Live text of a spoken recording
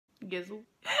Gizzle.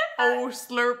 Oh,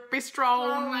 slurpy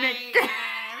strong neck.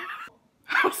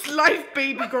 How's life,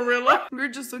 baby gorilla? We're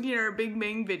just looking at our Big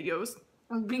Bang videos.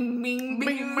 Bing, bing,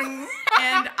 bing. Bing.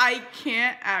 And I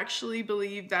can't actually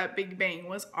believe that Big Bang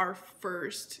was our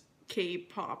first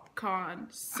K-pop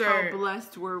concert. How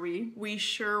blessed were we? We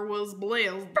sure was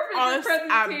blessed. Us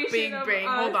at Big Bang.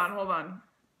 Hold on.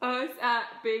 Us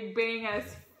at Big Bang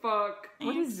as fuck.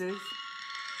 What is this?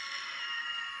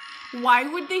 Why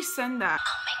would they send that?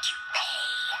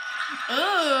 Ugh.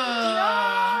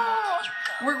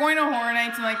 No. We're going to Horror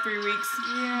Nights in like 3 weeks.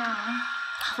 Yeah.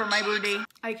 For my birthday.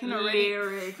 I can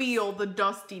already feel the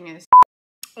dustiness.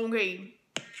 Okay.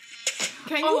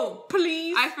 Can you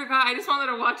please? I forgot. I just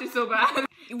wanted to watch it so bad.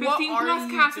 15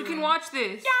 plus Cass, you can watch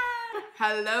this. Yeah.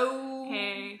 Hello.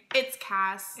 Hey. It's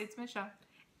Cass. It's Michelle.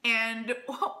 And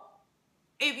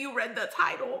if you read the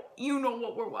title, you know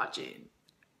what we're watching.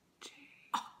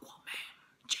 Aquaman.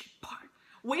 J-Part.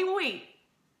 Wait.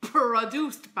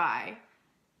 Produced by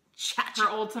Cha-Cha.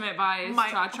 Her ultimate bias,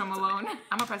 Cha-Cha Malone.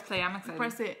 I'm gonna press play. I'm excited.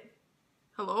 Press it.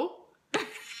 Hello?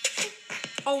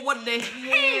 Oh, what the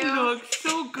hell? He looks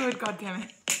so good. God damn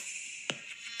it.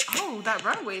 Oh, that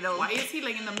runway though. Why is he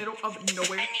like in the middle of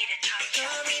nowhere?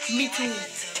 Me too.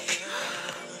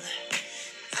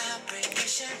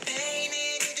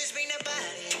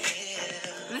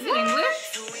 Is it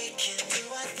English?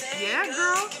 Yeah,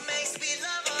 girl.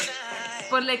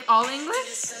 But like all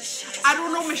English? I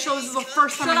don't know, Michelle. This is the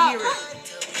first time I hear it.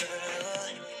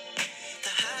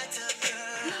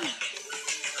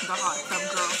 The hot tub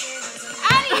girl.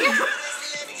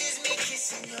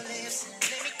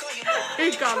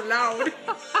 It got loud.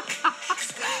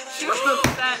 She was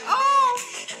upset. Oh,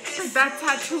 that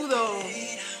tattoo though.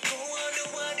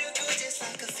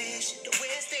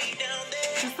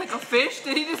 Just like a fish?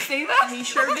 Did he just say that? He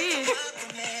sure did.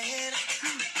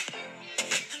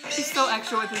 He's so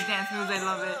extra with his dance moves. I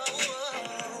love it.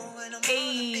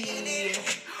 Hey.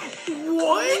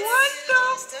 What the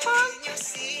fuck?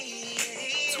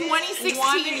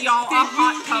 2016, y'all. A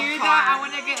hot tub hear car. That? I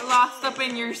want to get lost up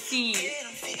in your sea.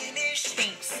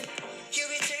 Thanks.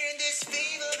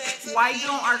 Why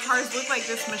don't our cars look like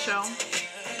this, Michelle?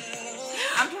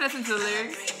 I'm trying to listen to the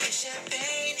lyrics.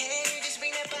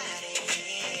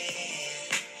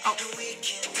 Oh.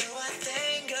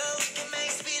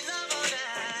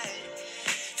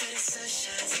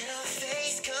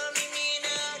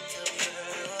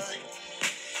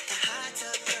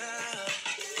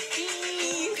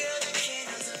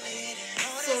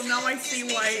 So now I see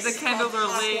why the candles are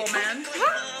lit. Aquaman.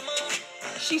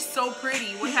 She's so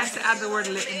pretty. We had to add the word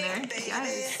lit in there.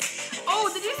 Yes. Oh,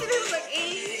 did you see this? Like,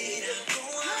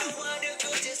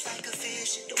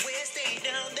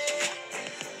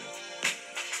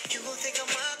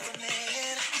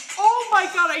 oh my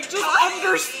god, I just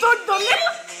understood the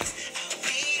lyrics.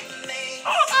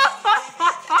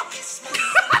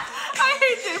 I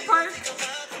hate J-Park.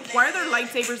 Why are there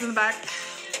lightsabers in the back?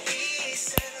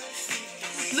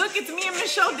 Look, it's me and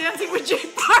Michelle dancing with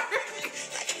J-Park.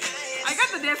 I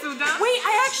got the dance move down. Wait,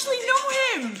 I actually know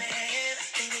him.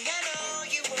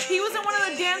 He was in one of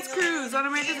the dance crews on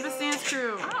America's Best Dance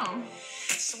Crew. Oh.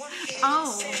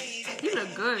 Oh. You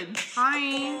look good.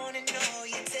 Hi.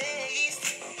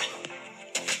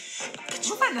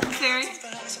 Was that necessary?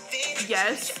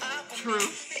 Yes. True.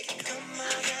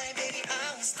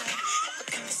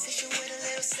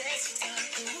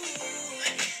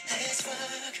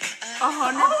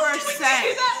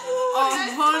 $100%.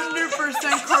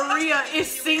 100% Korea is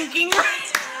sinking.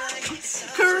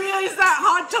 Korea is that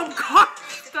hot tub car.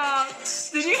 Stop.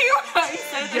 Did you hear what I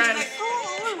said? Yes. Like, oh,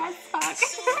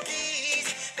 that's fuck.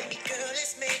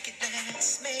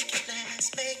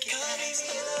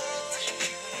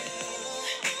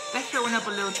 That sure went up a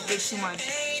little bit too much.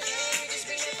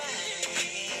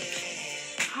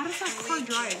 How does that car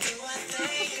drive?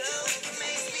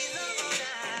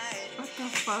 What the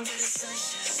fuck?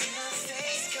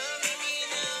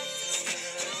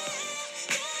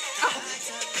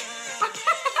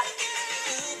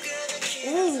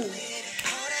 Ooh.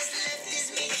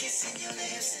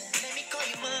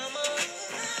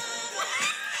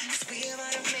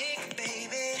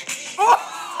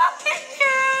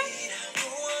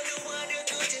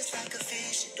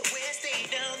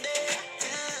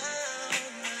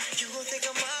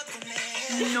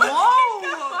 No!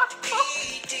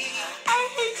 I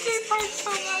hate J-Park so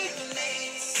much.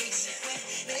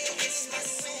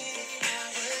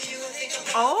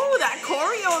 Oh, that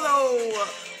choreo though!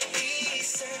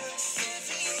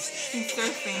 He's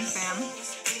surfing, fam.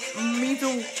 Me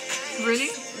too. Really?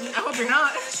 I hope you're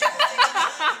not.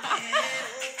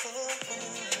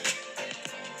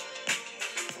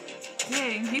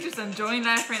 Dang, he's just enjoying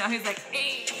life right now. He's like,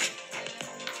 hey.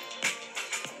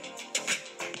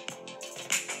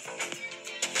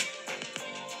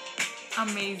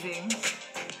 Amazing.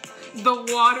 The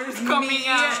water's coming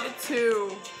out.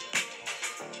 Too.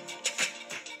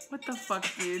 What the fuck,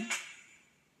 dude?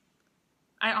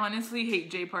 I honestly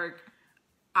hate Jay Park.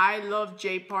 I love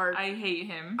Jay Park. I hate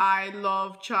him. I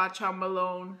love Cha-Cha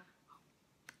Malone.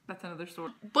 That's another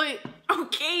story. But,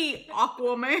 okay,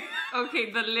 Aquaman.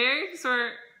 Okay, the lyrics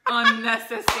were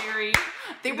unnecessary.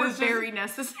 They were very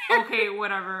necessary. Okay,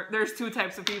 whatever. There's two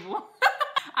types of people.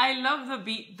 I love the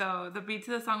beat though. The beat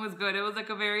to the song was good. It was like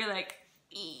a very like...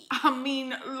 I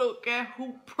mean, look at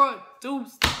who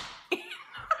produced it.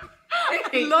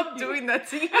 I love doing that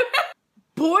to you.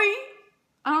 Boy,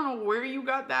 I don't know where you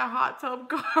got that hot tub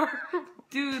car.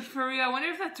 Dude, for real. I wonder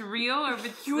if that's real or if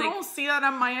it's You like... don't see that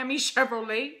on Miami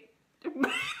Chevrolet? I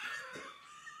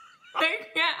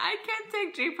can't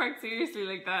take Jay Park seriously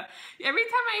like that. Every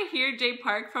time I hear Jay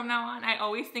Park from now on, I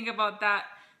always think about that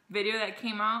video that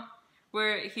came out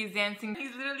where he's dancing.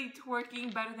 He's literally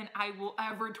twerking better than I will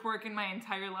ever twerk in my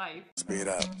entire life. Speed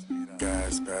up,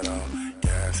 gas pedal,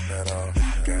 gas pedal,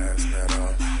 gas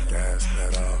pedal, gas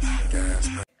pedal, gas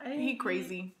pedal. He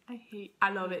crazy. I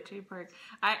love it, Jay Park.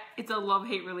 It's a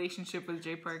love-hate relationship with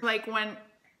Jay Park. Like when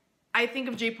I think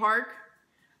of Jay Park,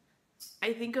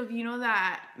 I think of, you know,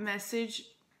 that message,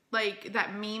 like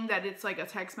that meme that it's like a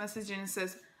text message and it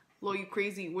says, "Lo, you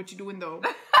crazy, what you doing though?"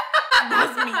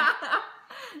 That's me.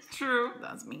 True.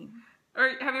 That's me.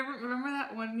 Or have you ever remember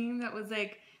that one meme that was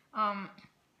like,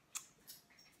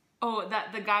 oh,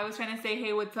 that the guy was trying to say,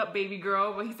 "Hey, what's up, baby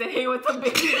girl?" But he said, "Hey, what's up,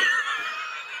 baby?"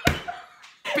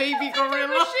 Baby gorilla.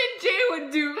 What shit Jay would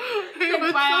do? Hey, like,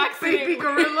 what's by up, accident. baby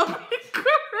gorilla?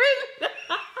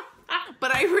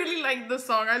 But I really like the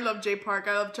song. I love Jay Park.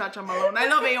 I love Cha-Cha Malone. I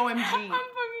love AOMG. I'm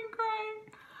fucking crying.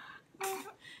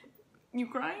 You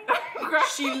crying? I'm crying.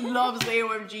 She loves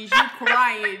AOMG. She's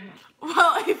crying.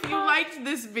 Well, if you liked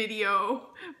this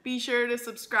video, be sure to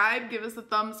subscribe. Give us a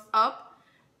thumbs up.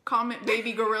 Comment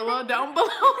baby gorilla down below.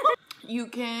 You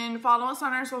can follow us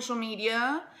on our social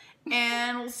media.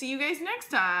 And we'll see you guys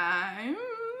next time.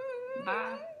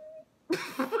 Bye.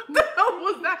 What the hell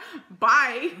was that?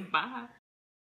 Bye. Bye.